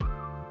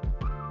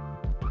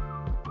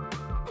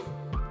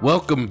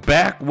Welcome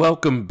back,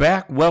 welcome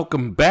back,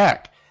 welcome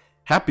back.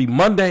 Happy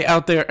Monday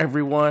out there,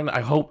 everyone. I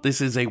hope this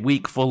is a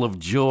week full of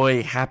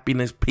joy,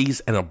 happiness, peace,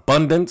 and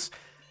abundance.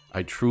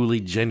 I truly,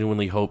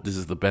 genuinely hope this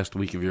is the best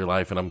week of your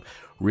life, and I'm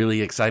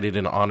really excited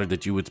and honored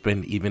that you would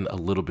spend even a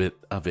little bit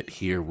of it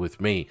here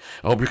with me.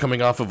 I hope you're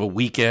coming off of a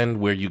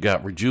weekend where you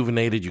got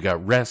rejuvenated, you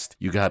got rest,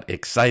 you got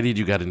excited,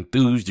 you got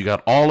enthused, you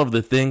got all of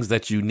the things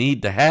that you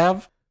need to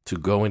have to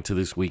go into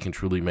this week and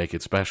truly make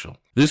it special.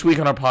 This week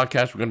on our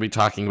podcast, we're going to be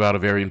talking about a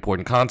very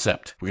important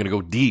concept. We're going to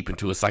go deep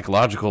into a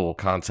psychological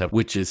concept,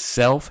 which is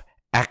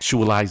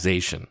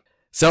self-actualization.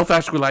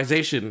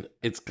 Self-actualization,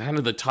 it's kind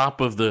of the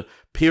top of the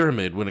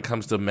pyramid when it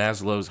comes to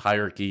Maslow's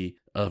hierarchy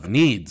of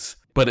needs.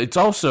 But it's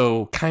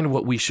also kind of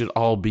what we should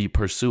all be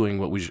pursuing,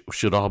 what we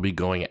should all be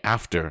going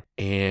after.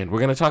 And we're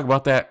going to talk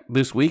about that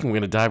this week, and we're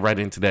going to dive right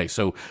in today.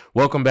 So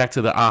welcome back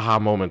to the aha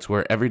moments,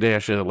 where every day I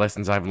share the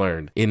lessons I've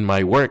learned in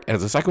my work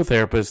as a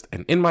psychotherapist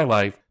and in my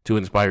life to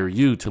inspire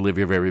you to live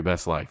your very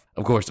best life.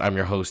 Of course, I'm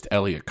your host,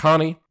 Elliot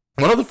Connie.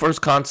 One of the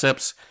first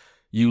concepts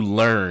you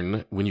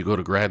learn when you go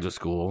to graduate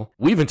school,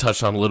 we even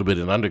touched on a little bit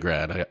in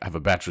undergrad, I have a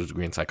bachelor's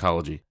degree in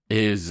psychology,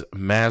 is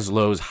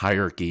Maslow's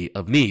hierarchy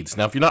of needs.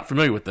 Now, if you're not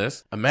familiar with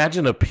this,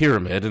 imagine a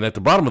pyramid, and at the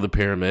bottom of the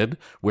pyramid,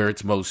 where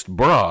it's most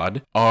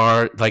broad,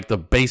 are like the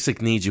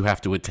basic needs you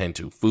have to attend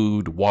to: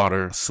 food,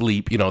 water,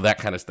 sleep, that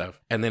kind of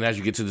stuff. And then as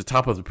you get to the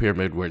top of the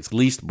pyramid, where it's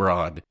least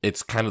broad,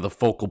 it's kind of the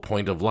focal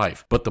point of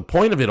life. But the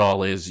point of it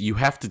all is you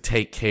have to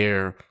take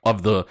care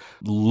of the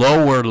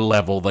lower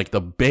level, like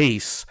the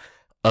base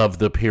of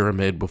the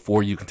pyramid,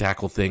 before you can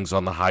tackle things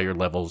on the higher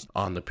levels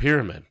on the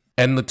pyramid.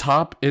 And the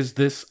top is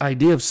this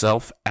idea of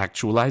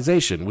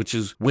self-actualization, which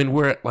is when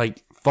we're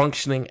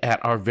functioning at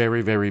our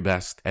very, very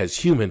best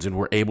as humans, and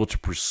we're able to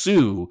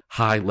pursue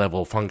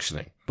high-level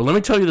functioning. But let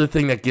me tell you, the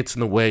thing that gets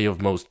in the way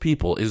of most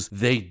people is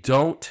they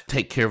don't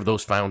take care of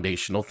those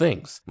foundational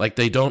things.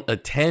 They don't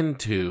attend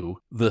to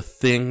the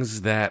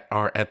things that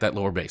are at that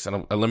lower base.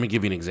 And let me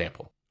give you an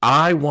example.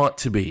 I want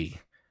to be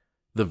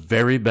the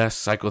very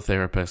best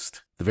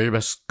psychotherapist, the very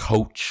best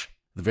coach,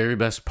 the very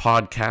best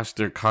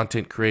podcaster,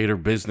 content creator,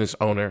 business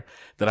owner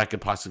that I could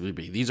possibly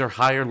be. These are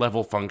higher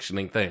level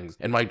functioning things.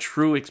 And my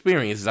true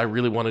experience is I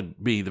really want to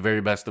be the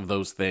very best of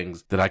those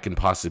things that I can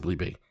possibly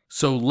be.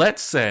 So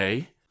let's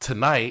say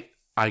tonight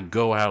I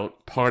go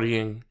out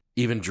partying,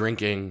 even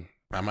drinking,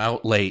 I'm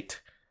out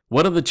late.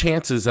 What are the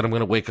chances that I'm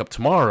going to wake up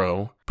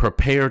tomorrow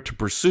prepared to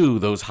pursue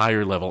those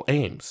higher level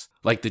aims?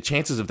 The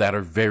chances of that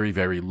are very,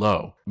 very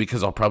low,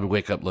 because I'll probably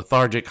wake up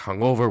lethargic,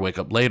 hungover, wake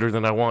up later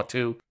than I want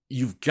to.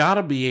 You've got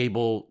to be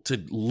able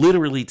to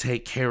literally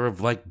take care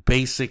of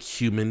basic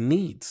human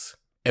needs.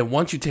 And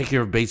once you take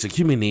care of basic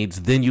human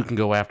needs, then you can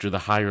go after the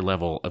higher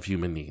level of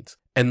human needs.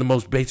 And the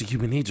most basic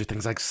human needs are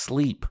things like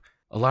sleep.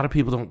 A lot of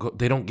people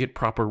don't get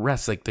proper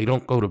rest. They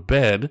don't go to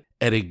bed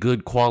at a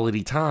good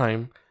quality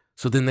time,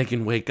 so then they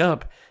can wake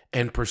up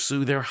and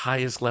pursue their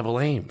highest level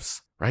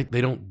aims, right?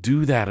 They don't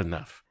do that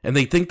enough. And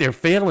they think they're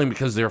failing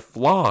because they're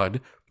flawed.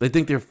 They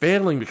think they're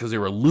failing because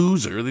they're a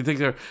loser. They think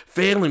they're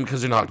failing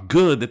because they're not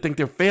good. They think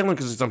they're failing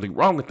because there's something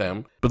wrong with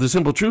them. But the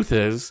simple truth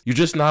is, you're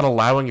just not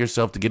allowing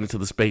yourself to get into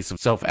the space of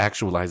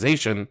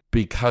self-actualization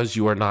because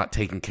you are not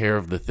taking care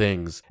of the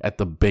things at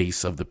the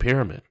base of the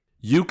pyramid.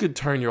 You could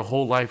turn your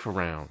whole life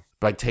around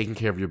by taking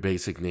care of your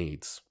basic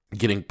needs.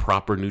 Getting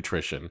proper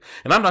nutrition.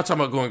 And I'm not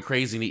talking about going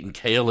crazy and eating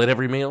kale at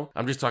every meal.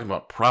 I'm just talking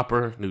about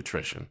proper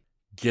nutrition.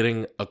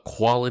 Getting a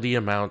quality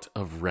amount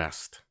of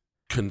rest.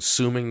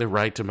 Consuming the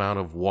right amount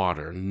of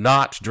water.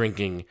 Not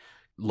drinking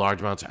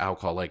large amounts of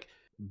alcohol.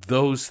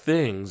 Those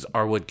things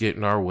are what get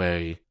in our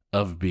way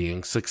of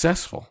being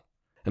successful.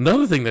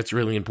 Another thing that's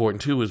really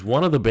important too is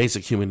one of the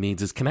basic human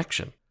needs is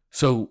connection.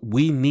 So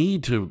we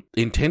need to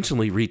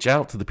intentionally reach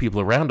out to the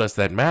people around us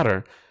that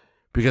matter,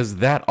 because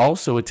that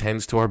also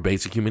attends to our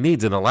basic human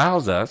needs and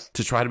allows us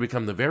to try to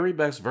become the very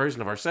best version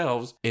of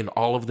ourselves in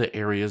all of the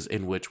areas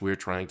in which we're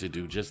trying to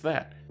do just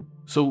that.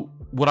 So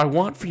what I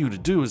want for you to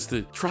do is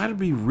to try to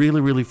be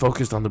really, really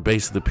focused on the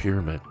base of the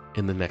pyramid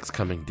in the next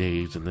coming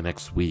days and the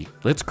next week.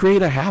 Let's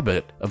create a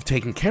habit of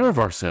taking care of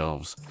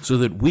ourselves so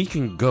that we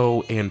can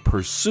go and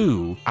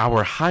pursue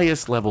our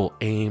highest level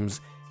aims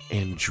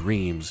and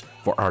dreams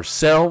for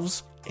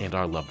ourselves and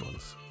our loved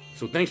ones.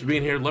 So thanks for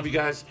being here. Love you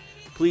guys.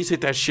 Please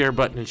hit that share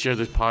button and share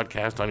this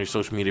podcast on your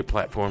social media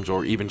platforms,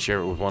 or even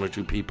share it with one or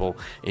two people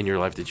in your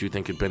life that you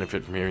think could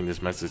benefit from hearing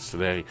this message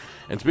today.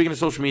 And speaking of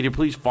social media,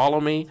 please follow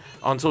me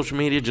on social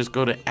media. Just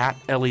go to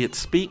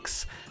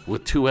 @ElliotSpeaks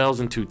with 2 L's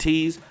and 2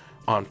 T's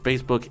on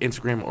Facebook,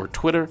 Instagram, or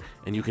Twitter.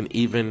 And you can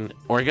even,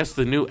 or I guess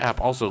the new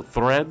app also,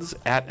 Threads,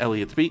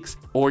 @ElliotSpeaks.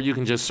 Or you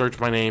can just search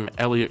my name,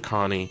 Elliot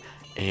Connie,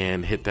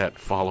 and hit that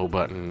follow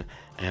button.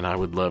 And I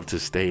would love to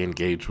stay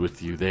engaged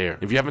with you there.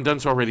 If you haven't done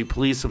so already,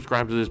 please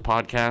subscribe to this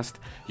podcast.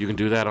 You can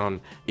do that on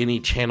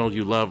any channel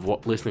you love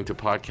listening to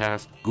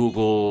podcasts: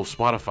 Google,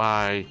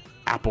 Spotify,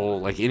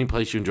 Apple, any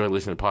place you enjoy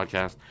listening to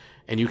podcasts.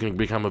 And you can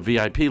become a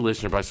VIP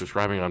listener by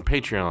subscribing on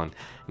Patreon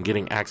and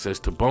getting access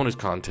to bonus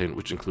content,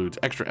 which includes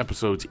extra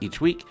episodes each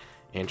week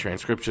and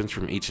transcriptions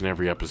from each and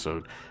every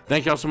episode.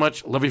 Thank y'all so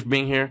much. Love you for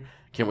being here.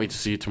 Can't wait to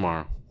see you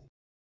tomorrow.